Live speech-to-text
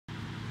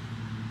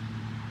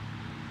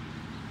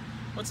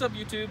What's up,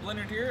 YouTube?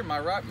 Leonard here, and my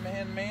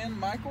right-hand man,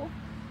 Michael.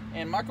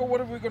 And Michael, what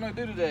are we going to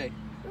do today?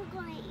 We're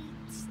going to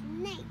eat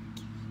snake.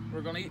 We're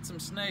going to eat some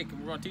snake,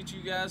 and we're going to teach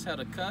you guys how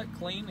to cut,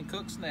 clean, and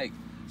cook snake.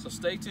 So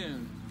stay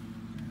tuned.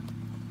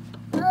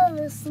 Oh,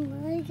 the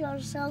snakes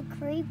are so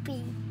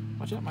creepy.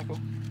 Watch out, Michael.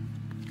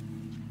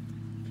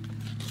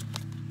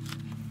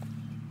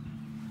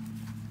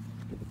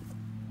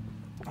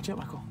 Watch out,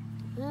 Michael.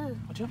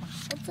 Watch out, Michael.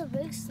 It's a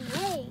big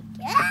snake.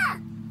 Yeah!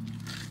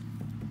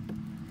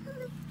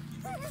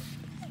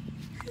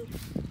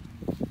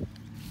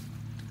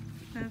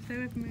 Stay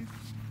with me.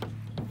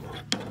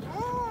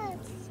 Yes.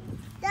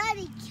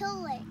 Daddy,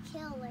 kill it.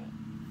 Kill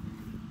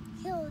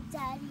it. Kill it,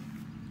 Daddy.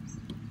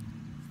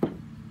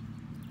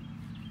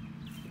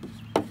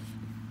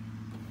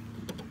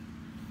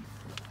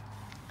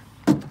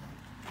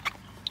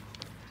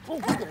 Oh,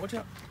 Michael, watch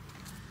out.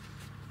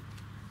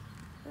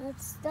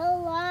 It's still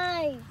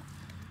alive.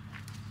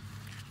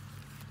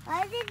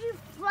 Why did you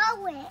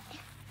throw it?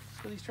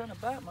 Because he's trying to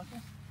bite,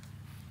 Michael.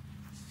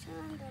 It's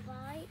trying to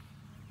bite.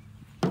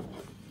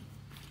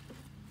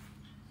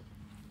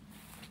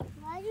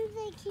 Why do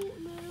they keep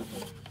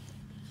moving?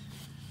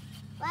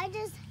 Why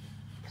just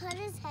cut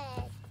his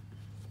head?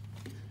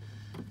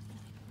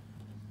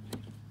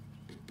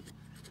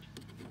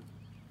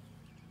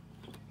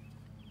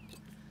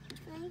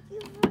 Thank you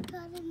for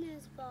cutting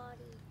his body.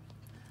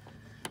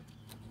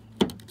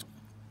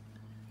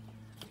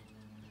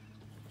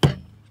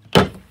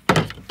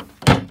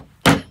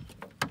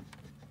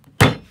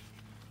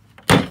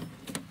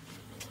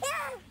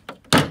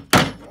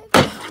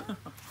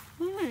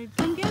 Hey,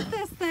 come get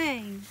this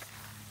thing.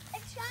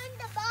 It's trying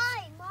to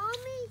bite,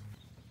 Mommy.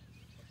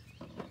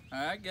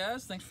 Alright,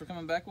 guys, thanks for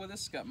coming back with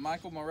us. Got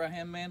Michael, my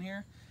right-hand man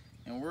here,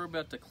 and we're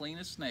about to clean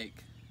a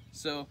snake.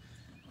 So,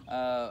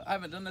 I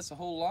haven't done this a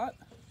whole lot,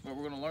 but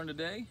we're going to learn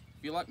today.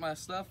 If you like my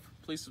stuff,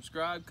 please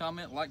subscribe,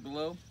 comment, like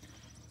below,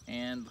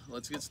 and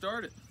let's get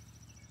started.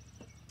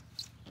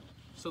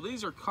 So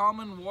these are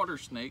common water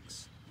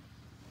snakes.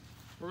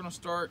 We're going to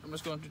start, I'm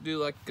just going to do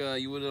like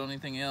you would on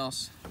anything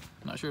else.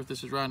 I'm not sure if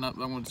this is right or not,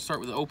 but I'm going to start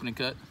with the opening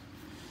cut.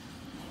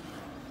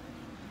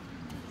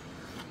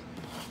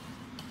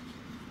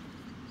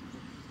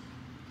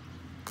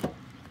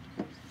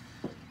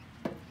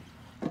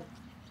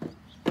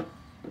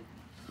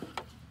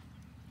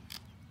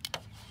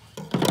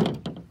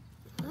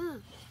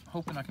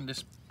 Hoping I can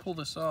just pull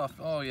this off.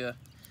 Oh yeah,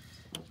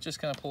 just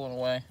kind of pulling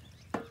away.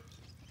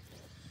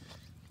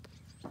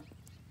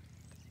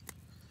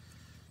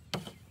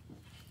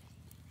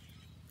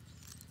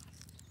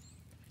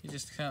 He's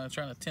just kind of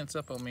trying to tense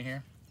up on me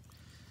here.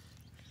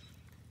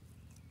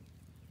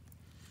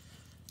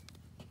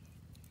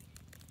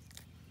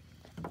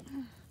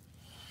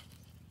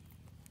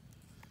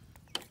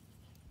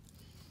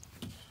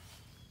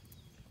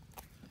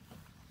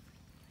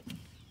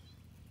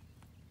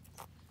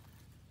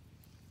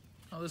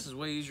 Oh, this is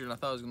way easier than I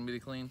thought it was going to be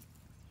to clean.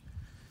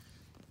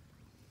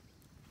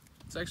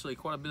 It's actually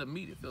quite a bit of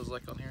meat, it feels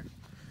like, on here.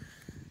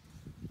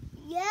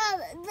 Yeah,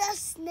 the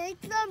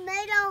snakes are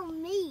made of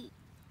meat.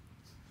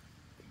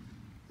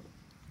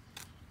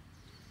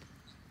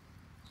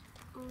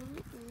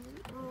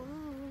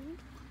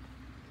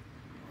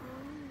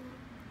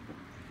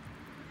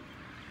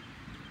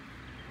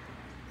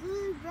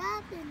 Good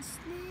wrapping,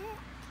 snake.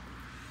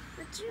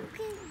 But you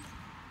can.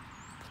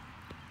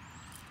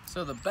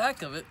 So the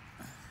back of it,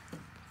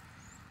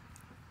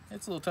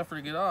 it's a little tougher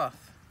to get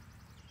off.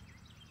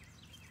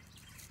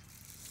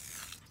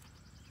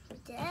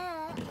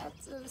 Dad,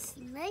 that's a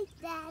snake,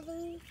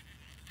 Daddy.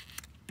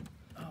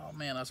 Oh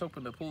man, I was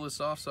hoping to pull this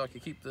off so I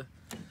could keep the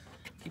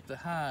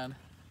hide.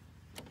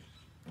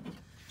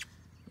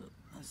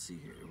 Let's see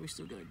here, we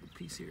still got a good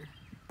piece here.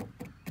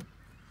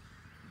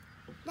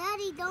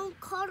 Daddy, don't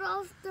cut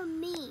off the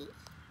meat.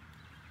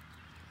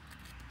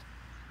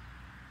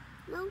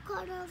 Don't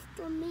cut off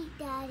the meat,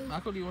 Daddy.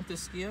 Michael, do you want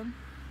this skin?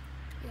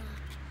 Yeah.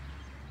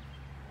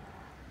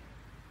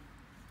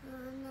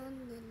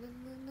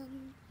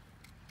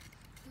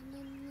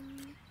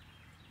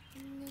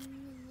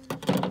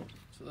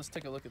 So let's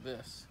take a look at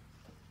this.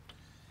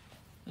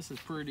 This is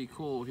pretty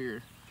cool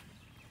here.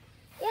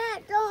 Yeah,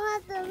 don't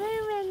have to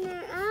move in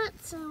your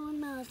ants or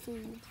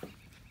nothing.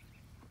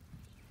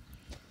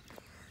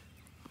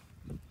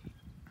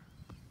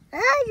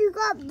 Ah, you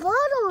got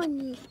blood on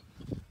you.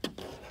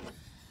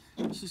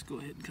 Let's just go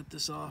ahead and cut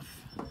this off.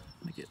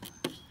 Make it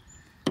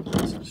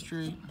nice and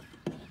straight.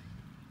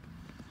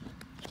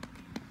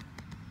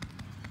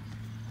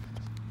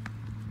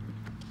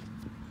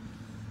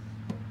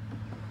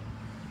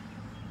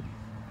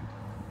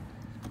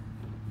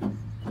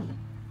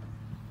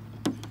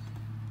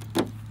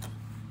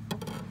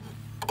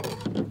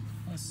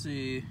 Let's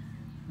see.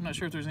 I'm not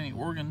sure if there's any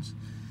organs.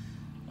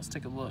 Let's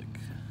take a look.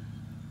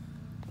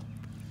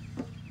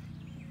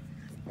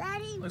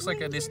 Daddy, Looks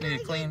like I just need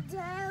to clean.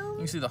 You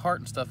can see the heart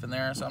and stuff in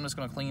there, so I'm just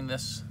going to clean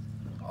this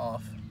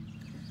off.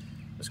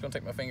 Just going to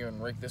take my finger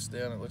and rake this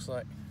down, it looks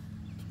like.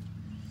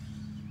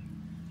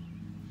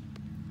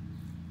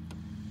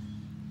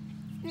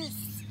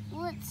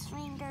 What's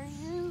finger?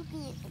 You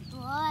get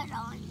blood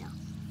on you.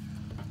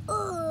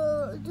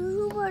 Oh,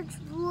 too much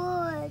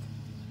blood.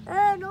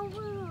 And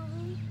over.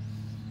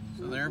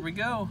 So there we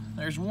go.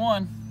 There's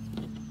one.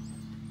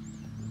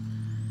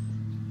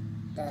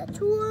 That's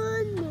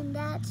one, and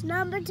that's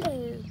number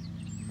two.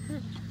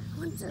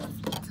 What's a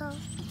tough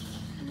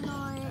All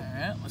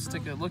right, let's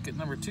take a look at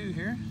number 2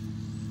 here.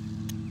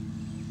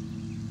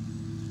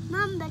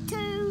 Number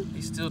 2.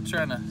 He's still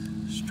trying to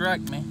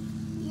strike me.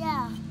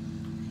 Yeah.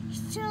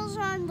 Still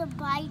trying to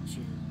bite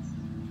you.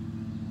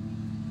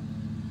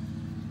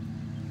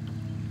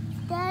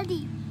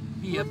 Daddy,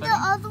 Yeah, when buddy. the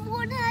other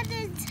one had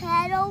its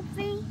head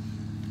open,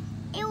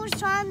 it was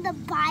trying to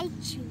bite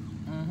you.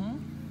 Mm-hmm.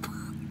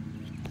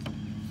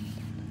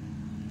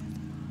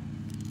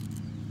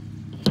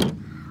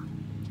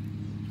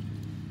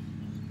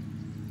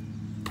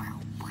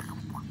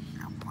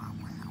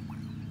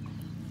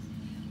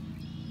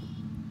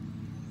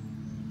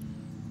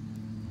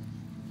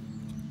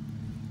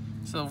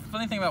 So,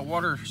 funny thing about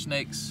water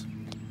snakes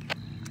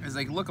is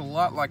they look a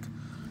lot like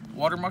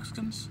water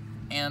moccasins,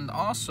 and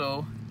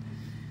also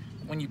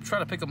when you try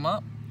to pick them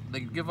up, they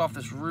give off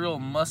this real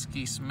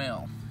musky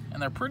smell, and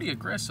they're pretty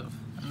aggressive.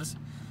 And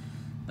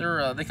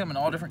they come in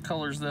all different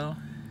colors though,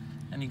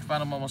 and you can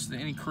find them almost in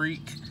any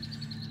creek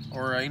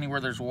or anywhere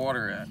there's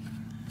water at.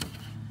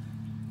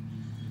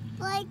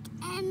 Like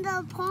in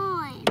the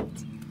pond.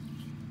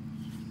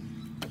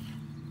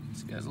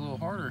 This guy's a little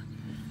harder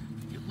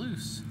to get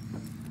loose.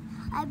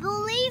 I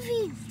believe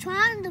he's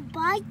trying to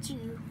bite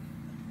you.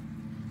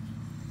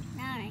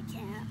 No, I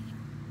can't.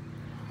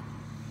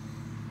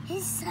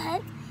 His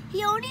head,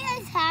 he only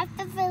has half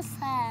of his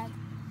head.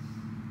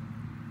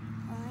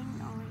 Oing,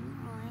 oing,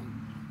 oing.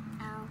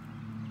 Ow.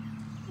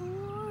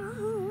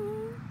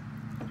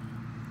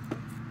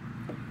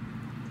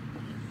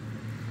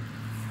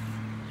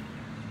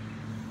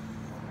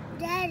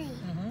 Daddy.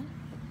 Mm-hmm.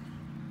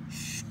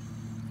 Shh.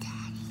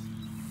 Daddy.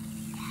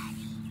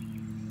 Daddy.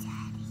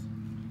 Daddy.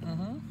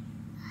 Mm-hmm.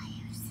 I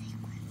have a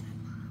secret for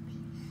Mommy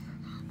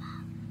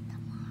about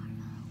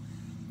tomorrow.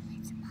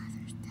 It's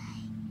Mother's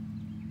Day.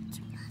 It's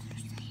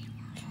Mother's Day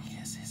tomorrow.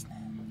 Yes, isn't it?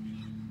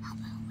 How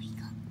about we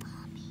cook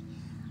Mommy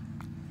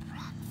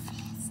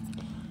breakfast?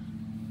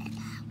 And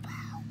how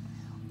about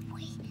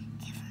we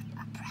give her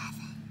a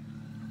present?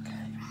 Okay.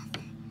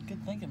 Present.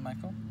 Good thinking,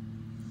 Michael.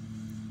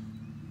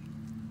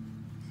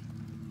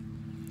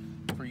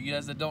 For you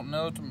guys that don't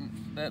know,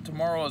 that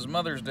tomorrow is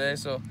Mother's Day,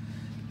 so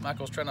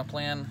Michael's trying to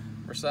plan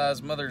for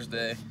Si's Mother's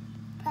Day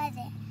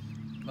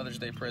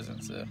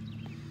present. So.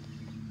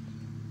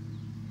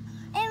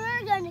 And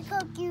we're gonna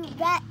cook you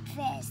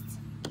breakfast.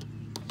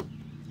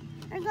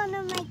 We're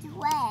gonna make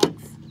you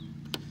eggs.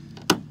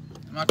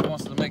 Michael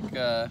wants to make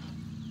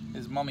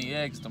his mommy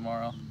eggs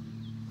tomorrow.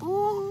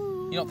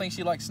 Ooh. You don't think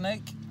she likes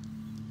snake?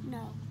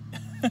 No.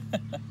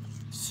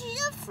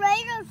 She's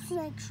afraid of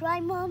snakes,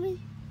 right,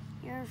 Mommy?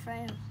 You're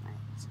afraid of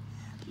snakes.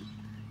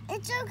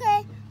 It's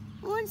okay.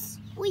 Once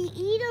we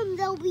eat them,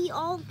 they'll be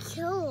all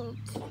killed.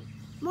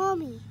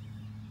 Mommy.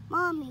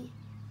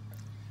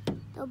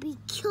 They'll be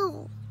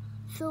killed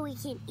so we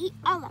can eat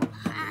all of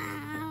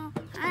them.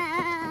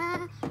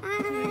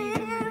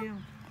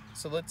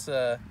 So let's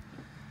we're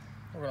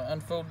gonna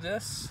unfold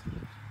this.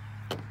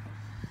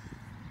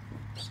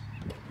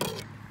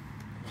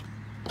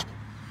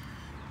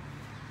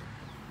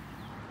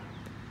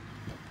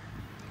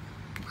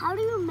 How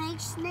do you make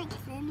snakes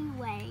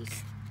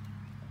anyways?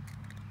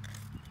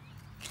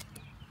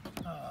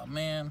 Oh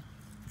man,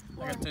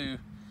 I got too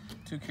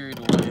carried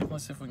away.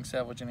 Let's see if we can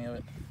salvage any of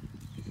it.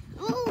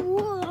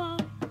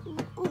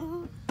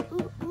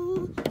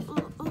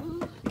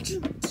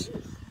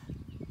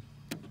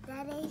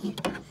 Daddy,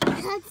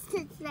 that's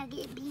the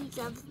second piece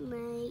of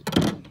snake.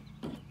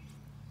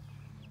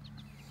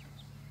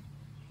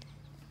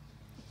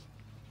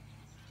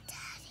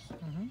 Daddy,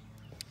 Mm-hmm.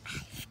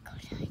 I've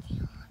got an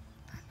idea.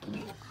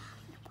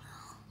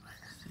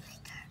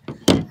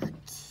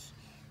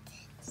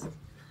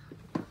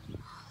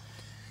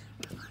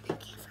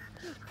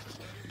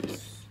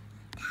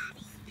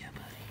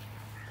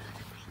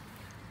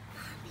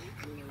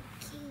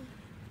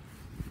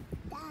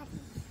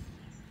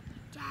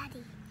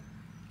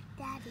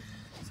 Daddy.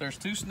 So there's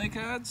 2 snake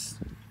hides,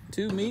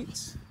 2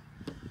 meats.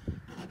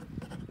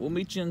 We'll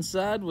meet you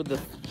inside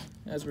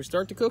as we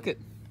start to cook it.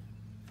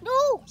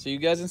 No! See you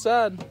guys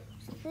inside.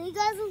 See you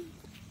guys.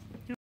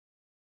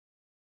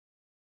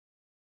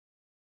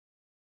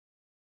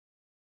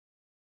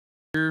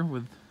 Here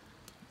with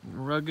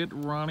Rugged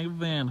Ronnie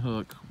Van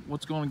Hook.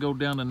 What's going to go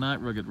down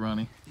tonight, Rugged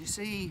Ronnie? You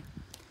see,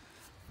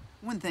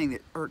 one thing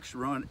that irks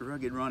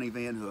Rugged Ronnie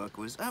Van Hook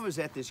was I was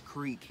at this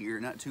creek here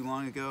not too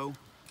long ago,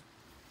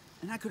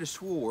 and I could have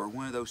swore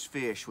one of those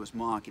fish was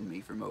mocking me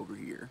from over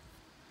here.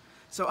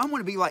 So I'm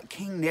going to be like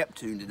King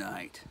Neptune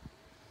tonight.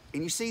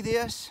 And you see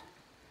this?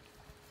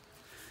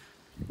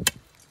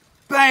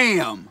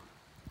 Bam!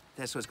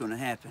 That's what's going to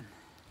happen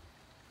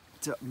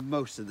to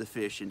most of the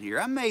fish in here.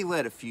 I may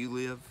let a few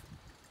live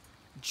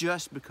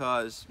just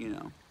because, you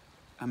know,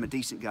 I'm a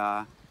decent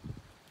guy,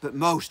 but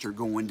most are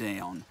going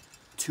down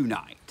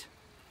tonight.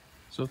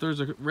 So if there's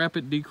a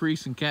rapid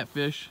decrease in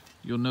catfish,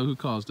 you'll know who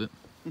caused it.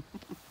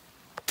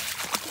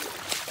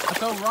 I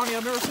told Ronnie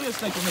I've never seen a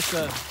snake on this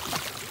side.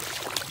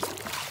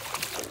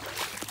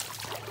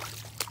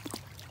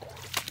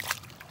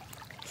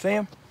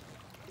 Sam?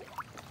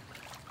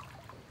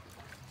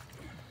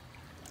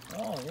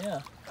 Oh,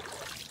 yeah.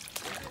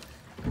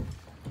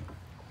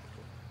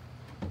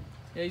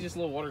 Yeah, he's just a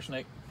little water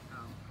snake.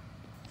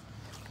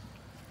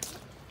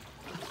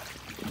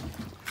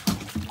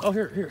 Oh,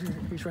 here,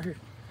 he's right here.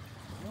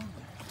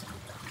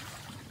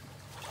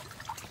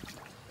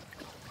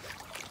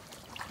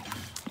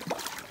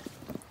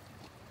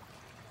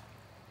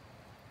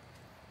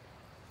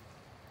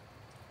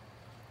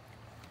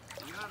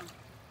 You got him.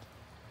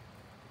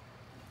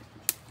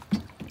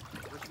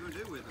 What you gonna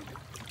do with him?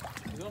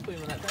 He's gonna put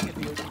him in that thing if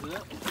he opens it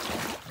up.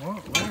 Well,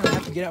 we're gonna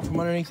have to get out from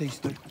underneath these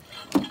trees.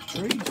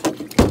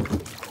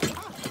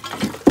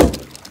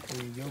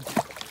 There you go.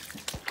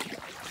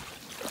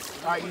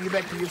 All right, you get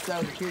back to your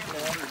side of the creek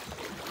now.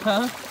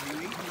 Huh? You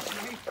eating the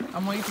snake?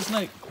 I'm gonna eat the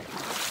snake.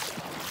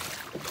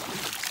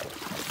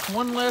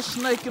 One less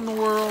snake in the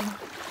world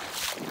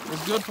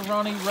is good for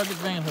Ronnie Rugged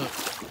Van Hook.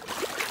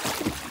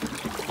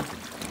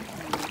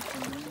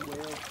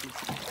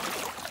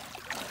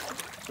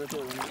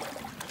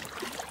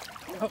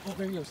 Oh,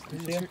 there he goes. There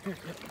he is.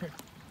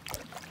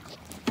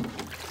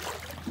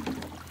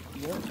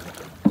 Here.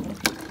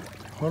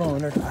 Hold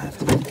on, I have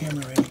to get the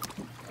camera ready.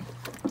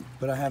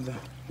 But I have the.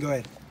 Go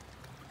ahead.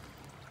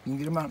 You can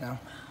get them out now.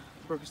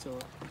 Broke is still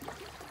up.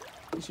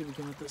 He should be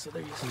coming with this. So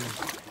there he is.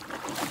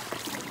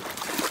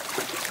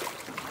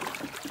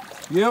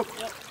 Yep.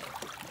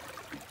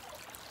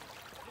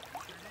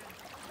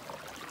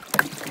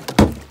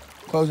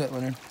 Close that,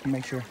 Leonard.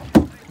 Make sure.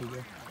 There you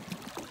go.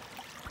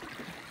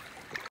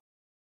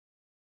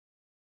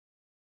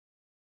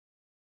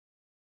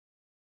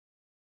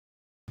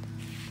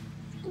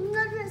 I'm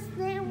gonna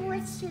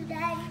sandwich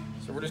today.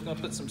 So we're just gonna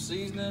put some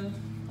seasoning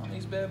on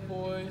these bad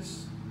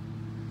boys.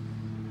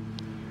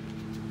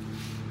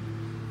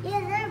 Yeah,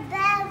 they're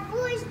bad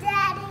boys,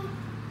 Daddy.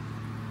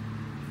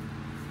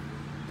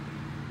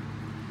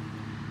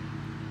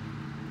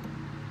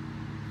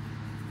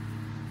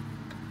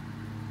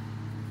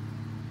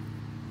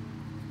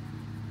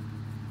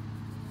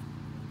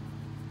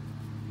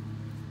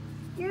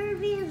 You're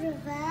being a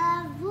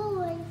bad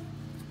boy.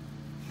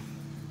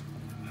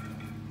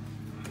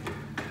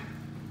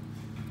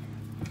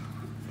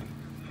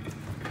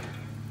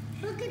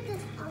 Look at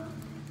this.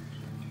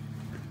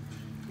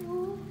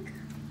 Look.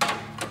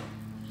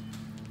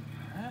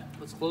 Alright,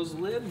 let's close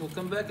the lid and we'll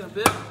come back in a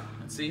bit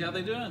and see how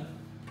they're doing.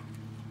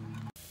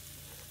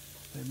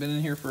 They've been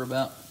in here for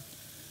about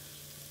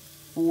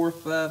 4 or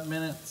 5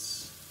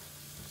 minutes.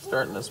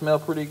 Starting to smell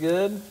pretty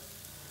good.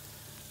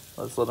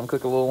 Let's let them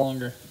cook a little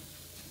longer.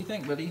 What do you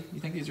think, buddy? You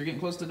think these are getting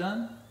close to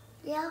done?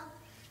 Yeah.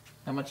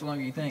 How much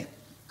longer do you think?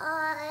 1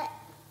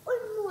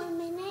 more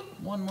minute.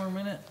 1 more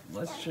minute?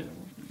 Let's check.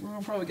 We're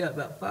probably got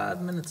about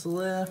 5 minutes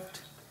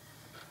left.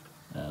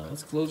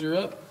 Let's close her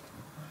up.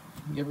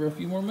 Give her a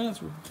few more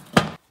minutes.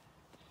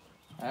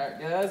 Alright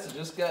guys, it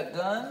just got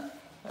done.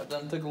 I've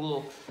done took a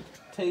little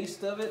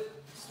taste of it.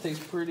 This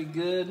tastes pretty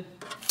good.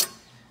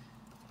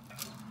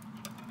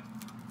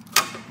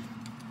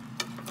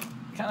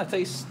 Kind of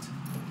tastes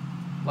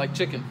like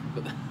chicken,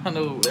 but I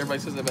know everybody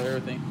says that about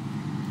everything.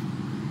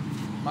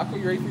 Michael,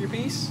 you ready for your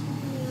piece?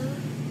 Yeah.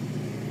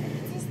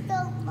 Just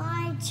don't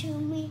lie to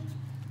me.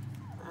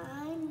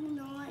 I'm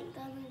not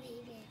gonna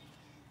eat it.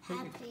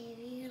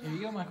 Happy. Here you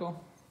go, Michael.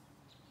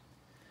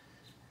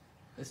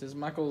 This is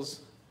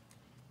Michael's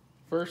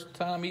first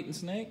time eating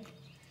snake.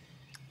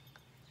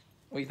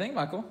 What do you think,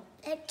 Michael?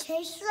 It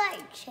tastes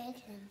like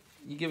chicken.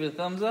 You give it a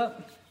thumbs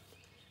up?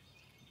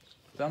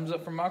 Thumbs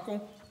up from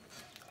Michael?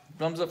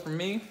 Thumbs up from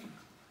me?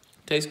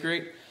 Tastes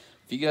great.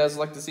 If you guys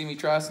like to see me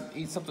try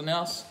eat something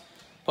else,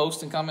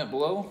 post and comment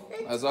below.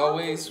 As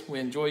always, we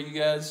enjoy you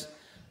guys.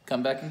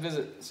 Come back and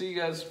visit. See you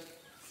guys.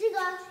 See you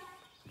guys.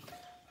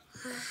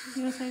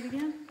 You want to say it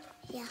again?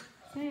 Yeah.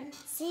 Say it.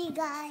 See you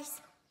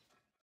guys.